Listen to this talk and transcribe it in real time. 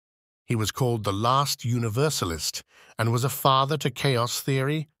He was called the last Universalist and was a father to chaos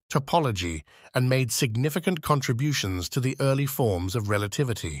theory, topology, and made significant contributions to the early forms of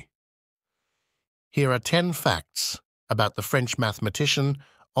relativity. Here are 10 facts about the French mathematician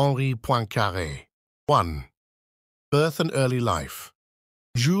Henri Poincaré. 1. Birth and early life.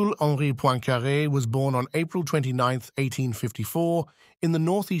 Jules-Henri Poincaré was born on April 29, 1854, in the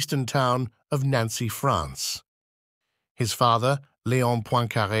northeastern town of Nancy, France. His father, Léon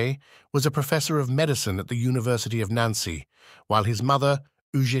Poincaré, was a professor of medicine at the University of Nancy, while his mother,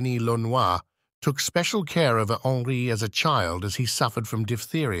 Eugénie Launois, took special care of Henri as a child as he suffered from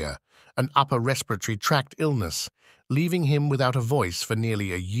diphtheria, an upper respiratory tract illness, leaving him without a voice for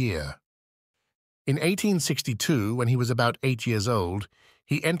nearly a year. In 1862, when he was about 8 years old,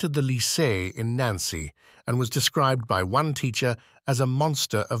 he entered the lycée in Nancy and was described by one teacher as a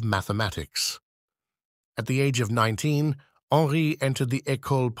monster of mathematics. At the age of 19, Henri entered the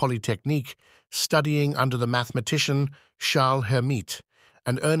École Polytechnique, studying under the mathematician Charles Hermite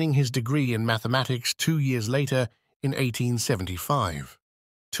and earning his degree in mathematics 2 years later in 1875.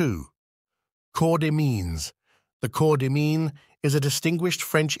 2. Corps des Mines. The Corps des Mines is a distinguished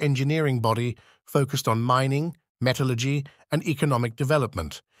French engineering body focused on mining, metallurgy, and economic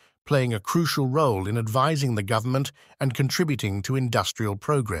development, playing a crucial role in advising the government and contributing to industrial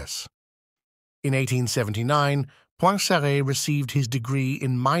progress. In 1879, Poincaré received his degree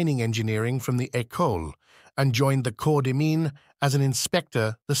in mining engineering from the École and joined the Corps des Mines as an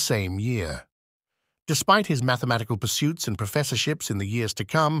inspector the same year. Despite his mathematical pursuits and professorships in the years to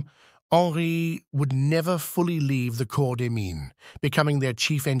come, Henri would never fully leave the Corps des Mines, becoming their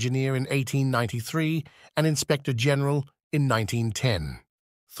chief engineer in 1893 and inspector general in 1910.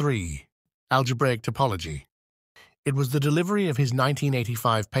 3. Algebraic topology. It was the delivery of his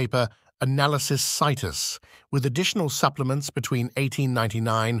 1985 paper Analysis Citus, with additional supplements between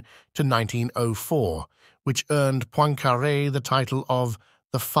 1899 to 1904, which earned Poincaré the title of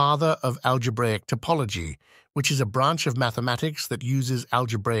the father of algebraic topology, which is a branch of mathematics that uses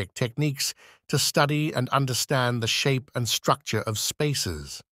algebraic techniques to study and understand the shape and structure of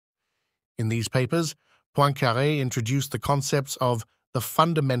spaces. In these papers, Poincaré introduced the concepts of the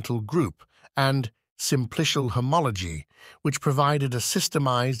fundamental group and simplicial homology, which provided a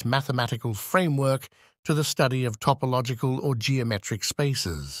systemized mathematical framework to the study of topological or geometric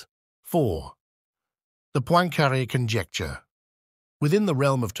spaces. 4. The Poincare conjecture. Within the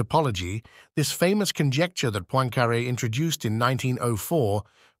realm of topology, this famous conjecture that Poincaré introduced in 1904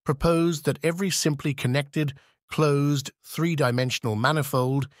 proposed that every simply connected, closed, three-dimensional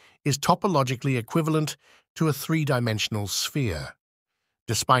manifold is topologically equivalent to a three-dimensional sphere.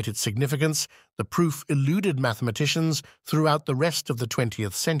 Despite its significance, the proof eluded mathematicians throughout the rest of the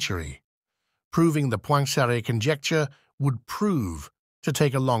 20th century. Proving the Poincare conjecture would prove to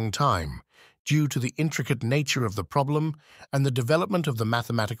take a long time, due to the intricate nature of the problem and the development of the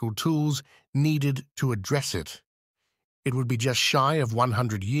mathematical tools needed to address it. It would be just shy of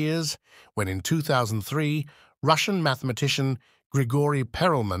 100 years when, in 2003, Russian mathematician Grigory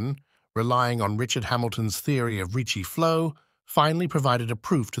Perelman, relying on Richard Hamilton's theory of Ricci flow, finally provided a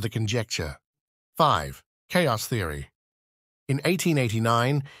proof to the conjecture. 5. Chaos theory. In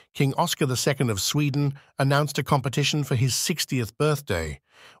 1889, King Oscar II of Sweden announced a competition for his 60th birthday,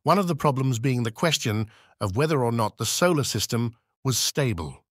 one of the problems being the question of whether or not the solar system was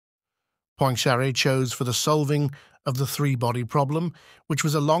stable. Poincaré chose for the solving of the three-body problem, which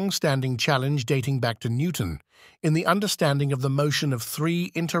was a long-standing challenge dating back to Newton, in the understanding of the motion of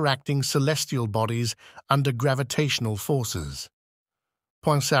three interacting celestial bodies under gravitational forces.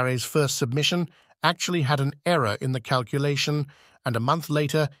 Poincaré's first submission actually had an error in the calculation, and a month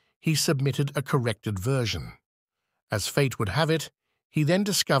later he submitted a corrected version. As fate would have it, he then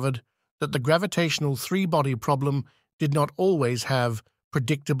discovered that the gravitational three-body problem did not always have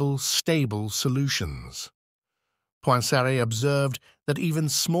predictable, stable solutions. Poincaré observed that even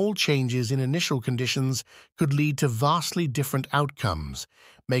small changes in initial conditions could lead to vastly different outcomes,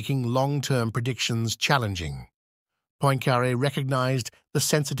 making long-term predictions challenging. Poincaré recognized the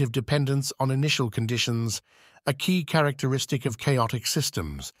sensitive dependence on initial conditions, a key characteristic of chaotic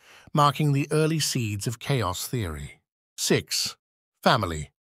systems, marking the early seeds of chaos theory. 6.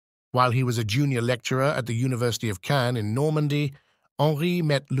 Family. While he was a junior lecturer at the University of Caen in Normandy, Henri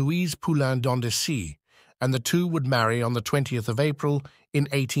met Louise Poulain d'Andessy, and the two would marry on the 20th of April in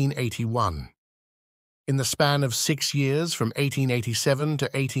 1881. In the span of 6 years, from 1887 to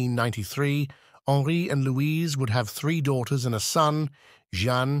 1893, Henri and Louise would have 3 daughters and a son,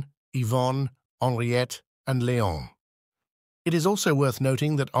 Jeanne, Yvonne, Henriette, and Léon. It is also worth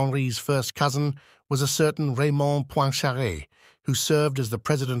noting that Henri's first cousin was a certain Raymond Poincaré, who served as the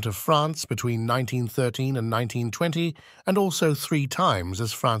President of France between 1913 and 1920, and also 3 times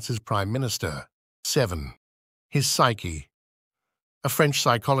as France's Prime Minister. 7. His Psyche. A French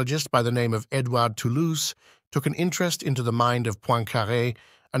psychologist by the name of Edouard Toulouse took an interest into the mind of Poincaré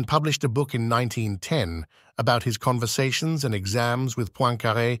and published a book in 1910 about his conversations and exams with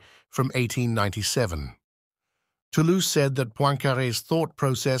Poincaré from 1897. Toulouse said that Poincaré's thought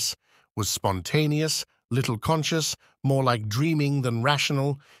process was spontaneous, little conscious, more like dreaming than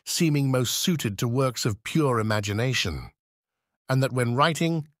rational, seeming most suited to works of pure imagination, and that when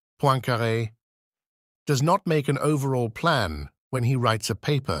writing, Poincaré does not make an overall plan when he writes a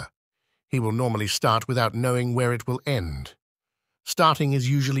paper. He will normally start without knowing where it will end. Starting is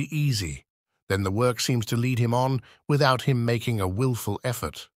usually easy, then the work seems to lead him on without him making a willful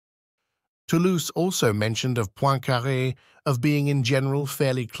effort. Toulouse also mentioned of Poincaré of being in general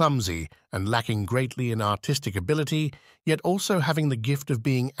fairly clumsy and lacking greatly in artistic ability, yet also having the gift of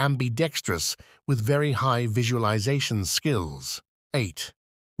being ambidextrous with very high visualization skills. 8.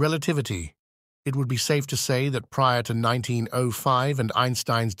 Relativity. It would be safe to say that prior to 1905 and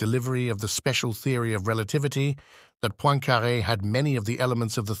Einstein's delivery of the special theory of relativity, that Poincaré had many of the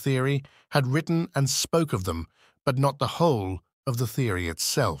elements of the theory, had written and spoke of them, but not the whole of the theory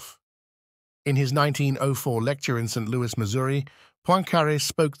itself. In his 1904 lecture in St. Louis, Missouri, Poincaré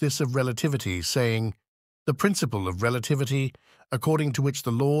spoke this of relativity, saying, "The principle of relativity, according to which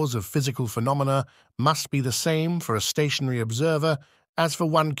the laws of physical phenomena must be the same for a stationary observer as for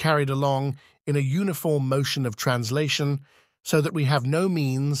one carried along in a uniform motion of translation, so that we have no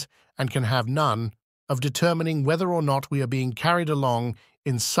means, and can have none, of determining whether or not we are being carried along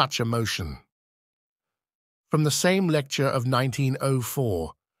in such a motion." From the same lecture of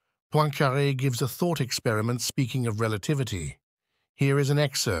 1904, Poincaré gives a thought experiment speaking of relativity. Here is an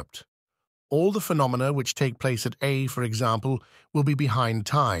excerpt. All the phenomena which take place at A, for example, will be behind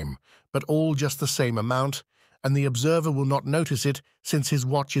time, but all just the same amount, and the observer will not notice it since his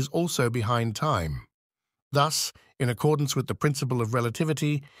watch is also behind time. Thus, in accordance with the principle of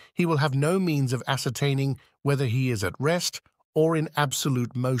relativity, he will have no means of ascertaining whether he is at rest or in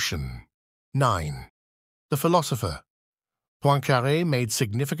absolute motion. 9. The philosopher. Poincaré made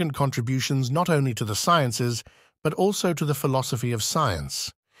significant contributions not only to the sciences, but also to the philosophy of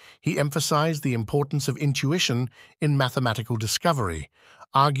science. He emphasized the importance of intuition in mathematical discovery,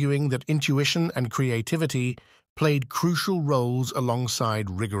 arguing that intuition and creativity played crucial roles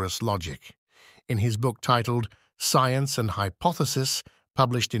alongside rigorous logic. In his book titled Science and Hypothesis,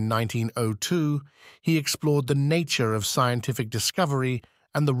 published in 1902, he explored the nature of scientific discovery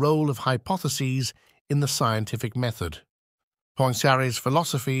and the role of hypotheses in the scientific method. Poincaré's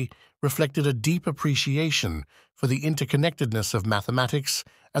philosophy reflected a deep appreciation for the interconnectedness of mathematics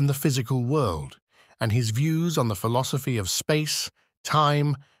and the physical world, and his views on the philosophy of space,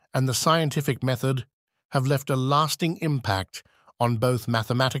 time, and the scientific method have left a lasting impact on both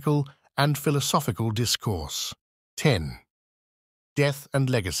mathematical and philosophical discourse. 10. Death and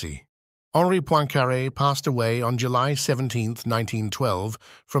legacy. Henri Poincaré passed away on July 17, 1912,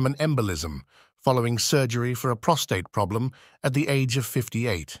 from an embolism, following surgery for a prostate problem at the age of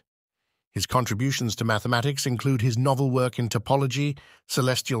 58. His contributions to mathematics include his novel work in topology,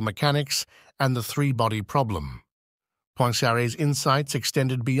 celestial mechanics, and the three-body problem. Poincaré's insights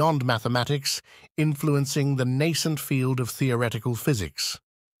extended beyond mathematics, influencing the nascent field of theoretical physics.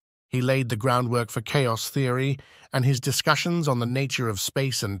 He laid the groundwork for chaos theory, and his discussions on the nature of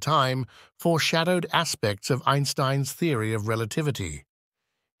space and time foreshadowed aspects of Einstein's theory of relativity.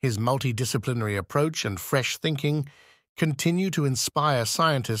 His multidisciplinary approach and fresh thinking continue to inspire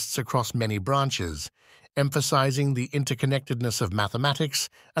scientists across many branches, emphasizing the interconnectedness of mathematics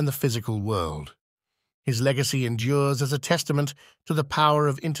and the physical world. His legacy endures as a testament to the power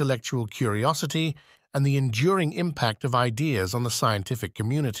of intellectual curiosity and the enduring impact of ideas on the scientific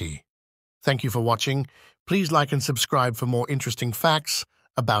community. Thank you for watching. Please like and subscribe for more interesting facts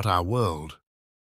about our world.